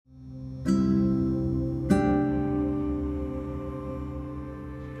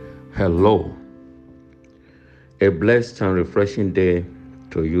Hello, a blessed and refreshing day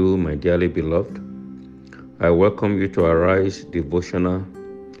to you, my dearly beloved. I welcome you to Arise Devotional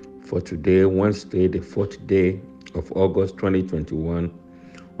for today, Wednesday, the 4th day of August 2021,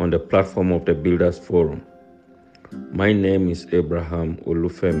 on the platform of the Builders Forum. My name is Abraham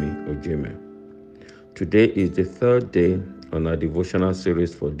Olufemi Ojime. Today is the 3rd day on our devotional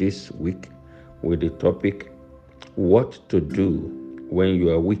series for this week with the topic, What to Do When You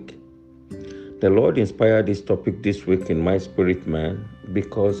Are Weak. The Lord inspired this topic this week in my spirit, man,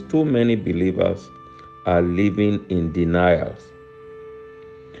 because too many believers are living in denials.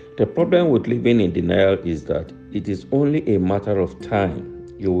 The problem with living in denial is that it is only a matter of time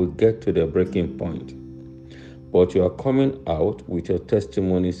you will get to the breaking point. But you are coming out with your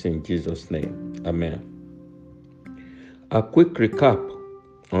testimonies in Jesus' name. Amen. A quick recap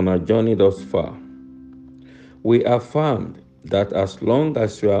on our journey thus far. We affirmed that as long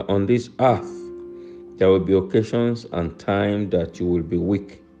as you are on this earth, there will be occasions and time that you will be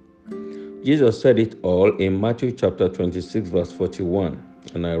weak. Jesus said it all in Matthew chapter 26 verse 41,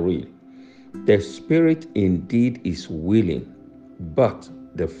 and I read, "The spirit indeed is willing, but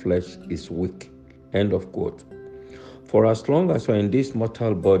the flesh is weak." End of quote. For as long as you are in this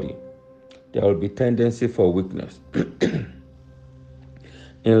mortal body, there will be tendency for weakness.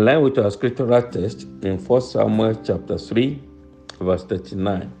 In line with our scriptural text in 1 Samuel chapter 3 verse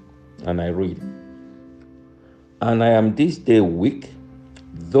 39, and I read, "And I am this day weak,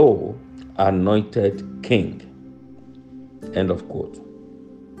 though anointed king." End of quote.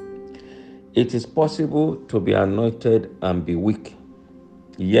 It is possible to be anointed and be weak.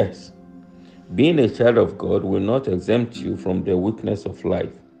 Yes, being a child of God will not exempt you from the weakness of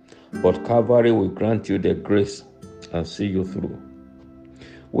life, but Calvary will grant you the grace and see you through.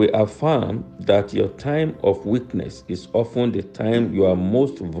 We affirm that your time of weakness is often the time you are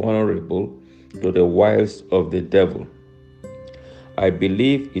most vulnerable to the wiles of the devil. I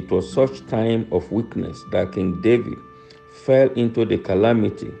believe it was such time of weakness that King David fell into the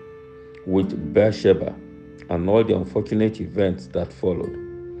calamity with Bathsheba and all the unfortunate events that followed.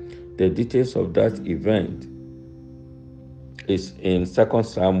 The details of that event is in 2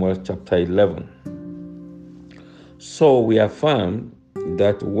 Samuel chapter 11. So we affirm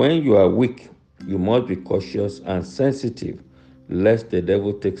that when you are weak, you must be cautious and sensitive, lest the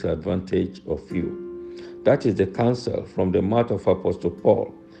devil takes advantage of you. That is the counsel from the mouth of Apostle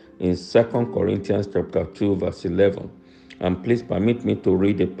Paul in 2 Corinthians chapter 2 verse 11. And please permit me to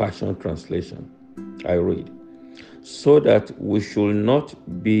read the Passion Translation. I read, "So that we should not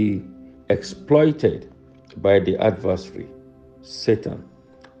be exploited by the adversary, Satan,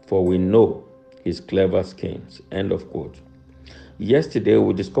 for we know his clever schemes." End of quote. Yesterday,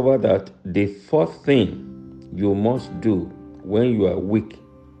 we discovered that the 4th thing you must do when you are weak,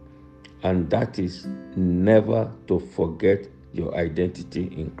 and that is never to forget your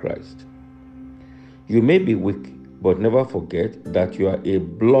identity in Christ. You may be weak, but never forget that you are a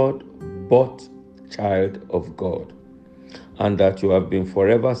blood-bought child of God, and that you have been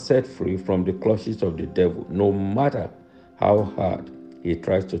forever set free from the clutches of the devil, no matter how hard he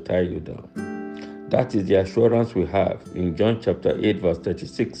tries to tie you down. That is the assurance we have. In John chapter 8 verse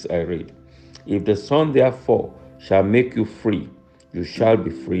 36, I read, "If the Son therefore shall make you free, you shall be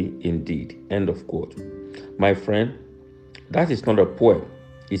free indeed." End of quote. My friend, that is not a poem.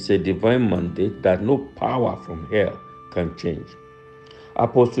 It's a divine mandate that no power from hell can change.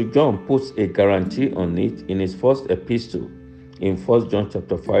 Apostle John puts a guarantee on it in his first epistle in 1 John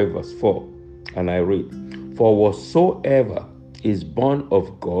chapter 5 verse 4, and I read, "For whatsoever is born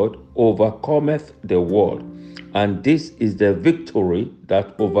of God overcometh the world, and this is the victory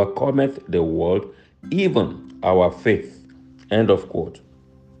that overcometh the world, even our faith." End of quote.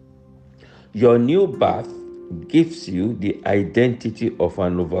 Your new birth gives you the identity of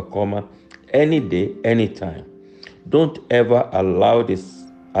an overcomer any day, anytime. Don't ever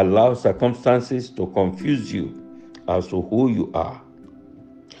allow circumstances to confuse you as to who you are.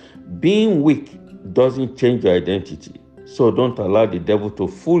 Being weak doesn't change your identity, so don't allow the devil to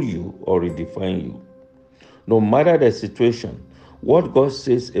fool you or redefine you. No matter the situation, what God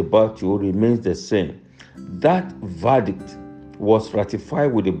says about you remains the same. That verdict was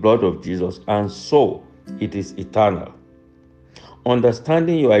ratified with the blood of Jesus, and so it is eternal.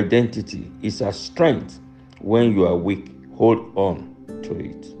 Understanding your identity is a strength. When you are weak, hold on to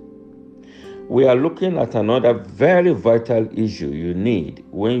it. We are looking at another very vital issue you need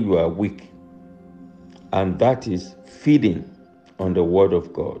when you are weak, and that is feeding on the Word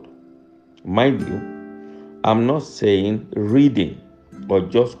of God. Mind you, I'm not saying reading or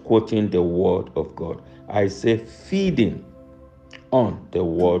just quoting the Word of God. I say feeding on the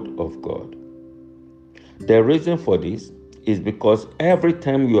word of God. The reason for this is because every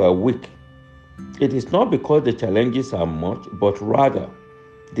time you are weak, it is not because the challenges are much, but rather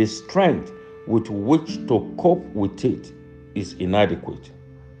the strength with which to cope with it is inadequate.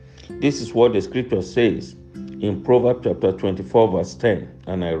 This is what the scripture says in Proverbs chapter 24 verse 10,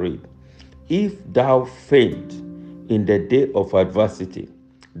 and I read, "If thou faint in the day of adversity,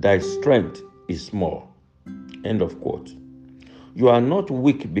 thy strength is small." End of quote. You are not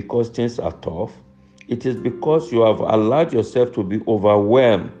weak because things are tough. It is because you have allowed yourself to be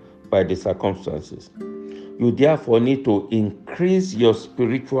overwhelmed by the circumstances. You therefore need to increase your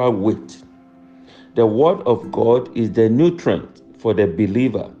spiritual weight. The word of God is the nutrient for the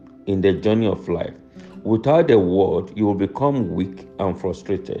believer in the journey of life. Without the word, you will become weak and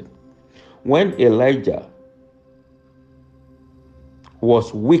frustrated. When Elijah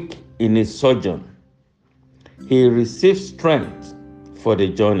was weak in his sojourn, he received strength for the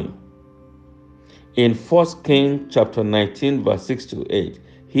journey. In 1 Kings chapter 19 verse 6 to 8,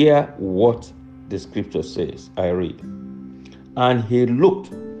 hear what the scripture says. I read, "And he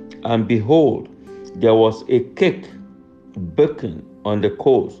looked, and behold, there was a cake baking on the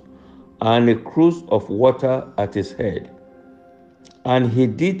coals, and a cruse of water at his head. And he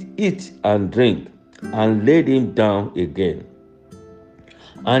did eat and drink, and laid him down again.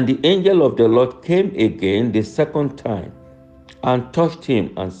 And the angel of the Lord came again the second time, and touched him,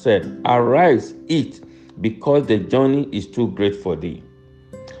 and said, Arise, eat, because the journey is too great for thee.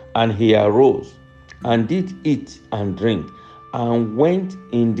 And he arose, and did eat and drink, and went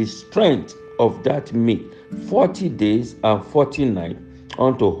in the strength of that meat 40 days and 40 nights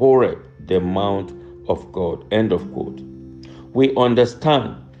unto Horeb, the mount of God." End of quote. We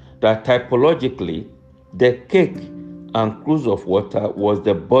understand that typologically, the cake and cruse of water was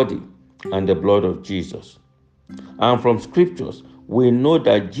the body and the blood of Jesus. And from scriptures, we know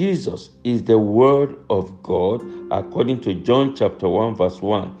that Jesus is the word of God according to John chapter 1 verse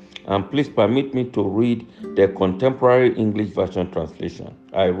 1. And please permit me to read the Contemporary English Version translation.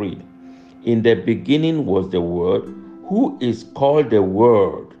 I read, "In the beginning was the Word, who is called the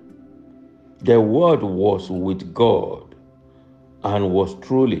Word. The Word was with God and was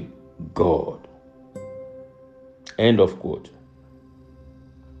truly God." End of quote.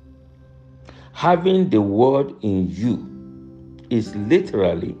 Having the Word in you is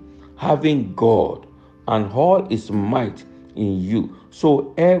literally having God and all His might in you,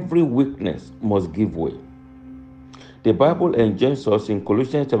 so every weakness must give way. The Bible enjoins us in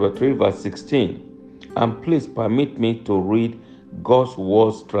Colossians chapter 3 verse 16, and please permit me to read God's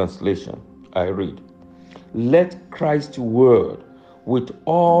Word's translation. I read, "Let Christ's word with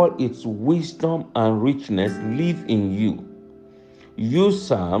all its wisdom and richness live in you. Use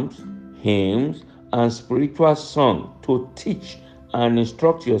psalms, hymns, and spiritual songs to teach and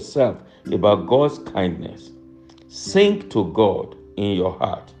instruct yourself about God's kindness. Sing to God in your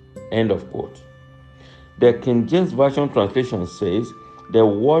heart." End of quote. The King James Version translation says, "The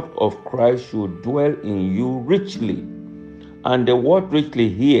word of Christ should dwell in you richly." And the word richly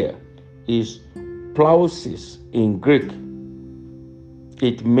here is plausis in Greek.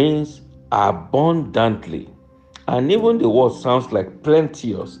 It means abundantly. And even the word sounds like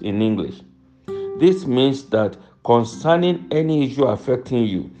plenteous in English. This means that concerning any issue affecting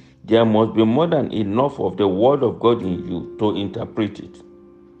you, there must be more than enough of the word of God in you to interpret it.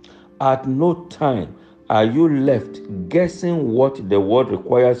 At no time are you left guessing what the word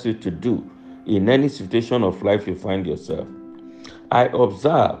requires you to do in any situation of life you find yourself. I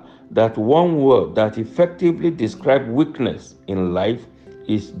observe that one word that effectively describes weakness in life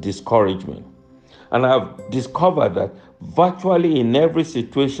is discouragement. And I've discovered that virtually in every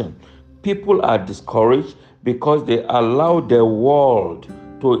situation, people are discouraged because they allow the world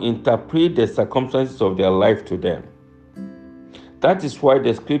to interpret the circumstances of their life to them. That is why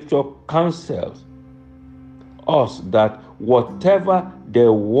the scripture counsels us that whatever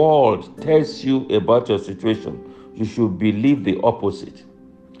the world tells you about your situation, you should believe the opposite.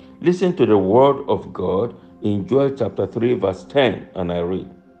 Listen to the word of God in Joel chapter 3 verse 10, and I read,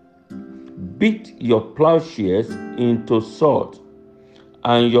 "Beat your plowshares into swords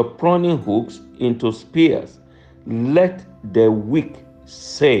and your pruning hooks into spears. Let the weak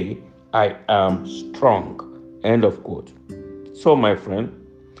say, I am strong." End of quote. So, my friend,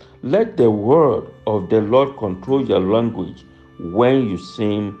 let the word of the Lord control your language when you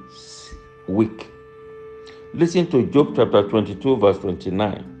seem weak. Listen to Job chapter 22 verse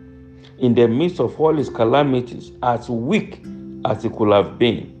 29. "In the midst of all his calamities, as weak as he could have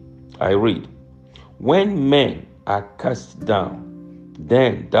been," I read, "when men are cast down,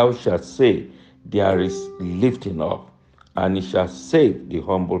 then thou shalt say, there is lifting up." and it shall save the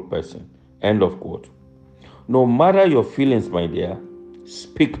humble person. End of quote. No matter your feelings, my dear,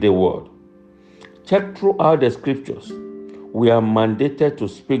 speak the word. Check throughout the scriptures. We are mandated to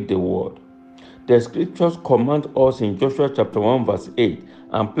speak the word. The scriptures command us in Joshua chapter 1 verse 8.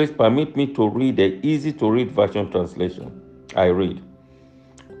 And please permit me to read the easy to read version translation. I read,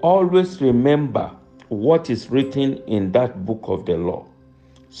 always remember what is written in that book of the law.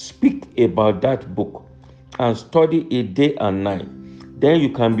 Speak about that book and study it day and night. Then you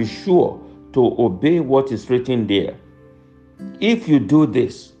can be sure to obey what is written there. If you do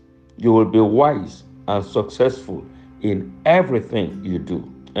this, you will be wise and successful in everything you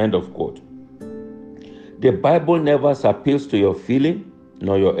do. End of quote. The Bible never appeals to your feeling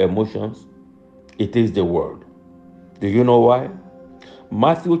nor your emotions. It is the word. Do you know why?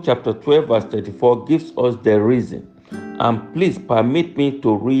 Matthew chapter 12 verse 34 gives us the reason. And please permit me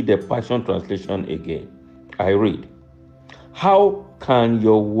to read the Passion Translation again. I read, how can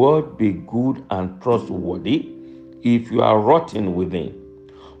your word be good and trustworthy if you are rotten within?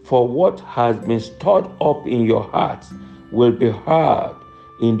 For what has been stored up in your heart will be heard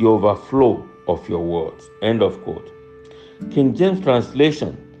in the overflow of your words. End of quote. King James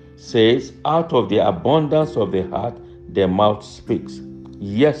translation says, out of the abundance of the heart, the mouth speaks.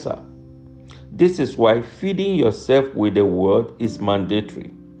 Yes, sir. This is why feeding yourself with the word is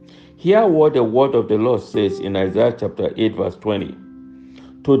mandatory. Hear what the word of the Lord says in Isaiah chapter 8 verse 20.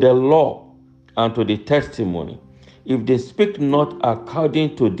 To the law and to the testimony, if they speak not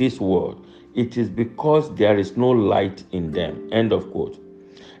according to this word, it is because there is no light in them. End of quote.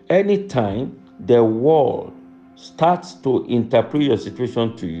 Anytime the world starts to interpret your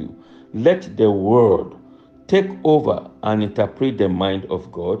situation to you, let the word take over and interpret the mind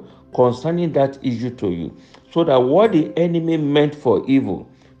of God concerning that issue to you, so that what the enemy meant for evil,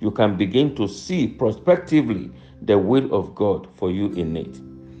 you can begin to see prospectively the will of God for you in it.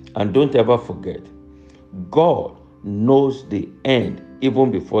 And don't ever forget, God knows the end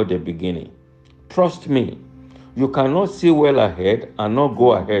even before the beginning. Trust me, you cannot see well ahead and not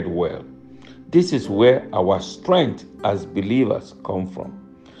go ahead well. This is where our strength as believers come from.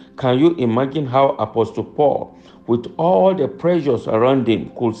 Can you imagine how Apostle Paul, with all the pressures around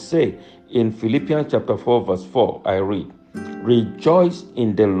him, could say in Philippians chapter 4 verse 4, I read, rejoice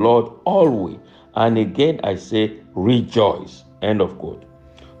in the Lord always. And again I say, rejoice. End of quote.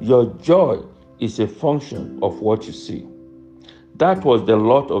 Your joy is a function of what you see. That was the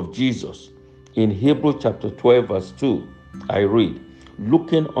lot of Jesus. In Hebrews chapter 12 verse 2, I read,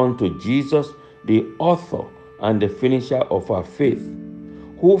 looking unto Jesus, the author and the finisher of our faith,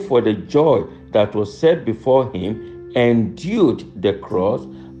 who for the joy that was set before him endured the cross,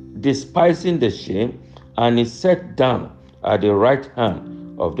 despising the shame, and is set down at the right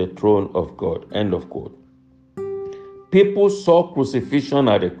hand of the throne of God. End of quote. People saw crucifixion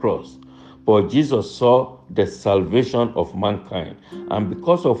at the cross, but Jesus saw the salvation of mankind. And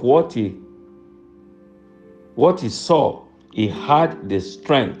because of what he saw, he had the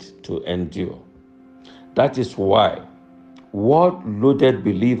strength to endure. That is why word-loaded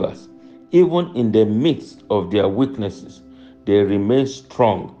believers, even in the midst of their weaknesses, they remain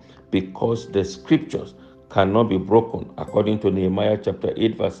strong, because the scriptures cannot be broken, according to Nehemiah chapter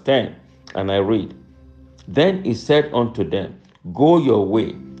 8 verse 10. And I read, then he said unto them, go your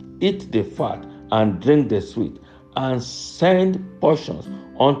way, eat the fat and drink the sweet, and send portions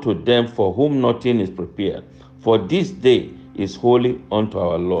unto them for whom nothing is prepared. For this day is holy unto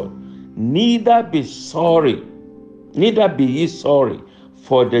our Lord. Neither be ye sorry,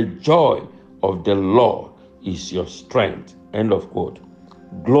 for the joy of the Lord is your strength. End of quote.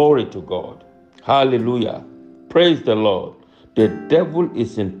 Glory to God. Hallelujah. Praise the Lord. The devil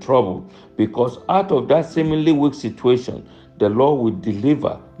is in trouble, because out of that seemingly weak situation, the Lord will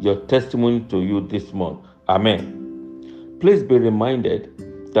deliver your testimony to you this month. Amen. Please be reminded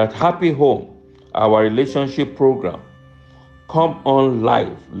that Happy Home, our relationship program, come on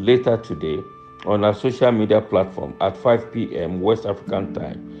live later today on our social media platform at 5 p.m. West African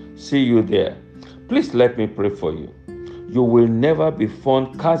time. See you there. Please let me pray for you. You will never be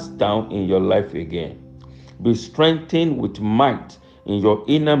found cast down in your life again. Be strengthened with might in your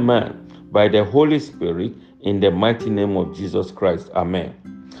inner man by the Holy Spirit, in the mighty name of Jesus Christ. Amen.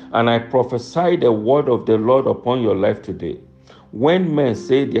 And I prophesy the word of the Lord upon your life today. When men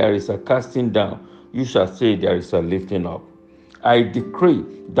say there is a casting down, you shall say there is a lifting up. I decree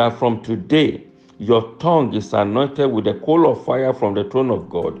that from today, your tongue is anointed with the coal of fire from the throne of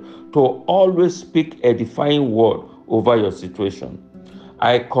God to always speak edifying word over your situation.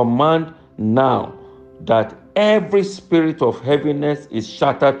 I command now that every spirit of heaviness is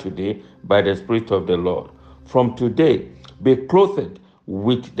shattered today by the Spirit of the Lord. From today, Be clothed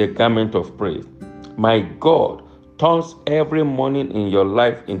with the garment of praise. My God turns every morning in your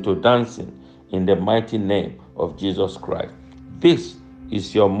life into dancing in the mighty name of Jesus Christ. This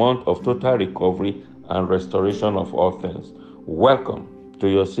is your month of total recovery and restoration of all things. Welcome to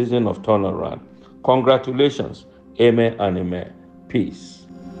your season of turnaround. Congratulations. Amen and amen. Peace.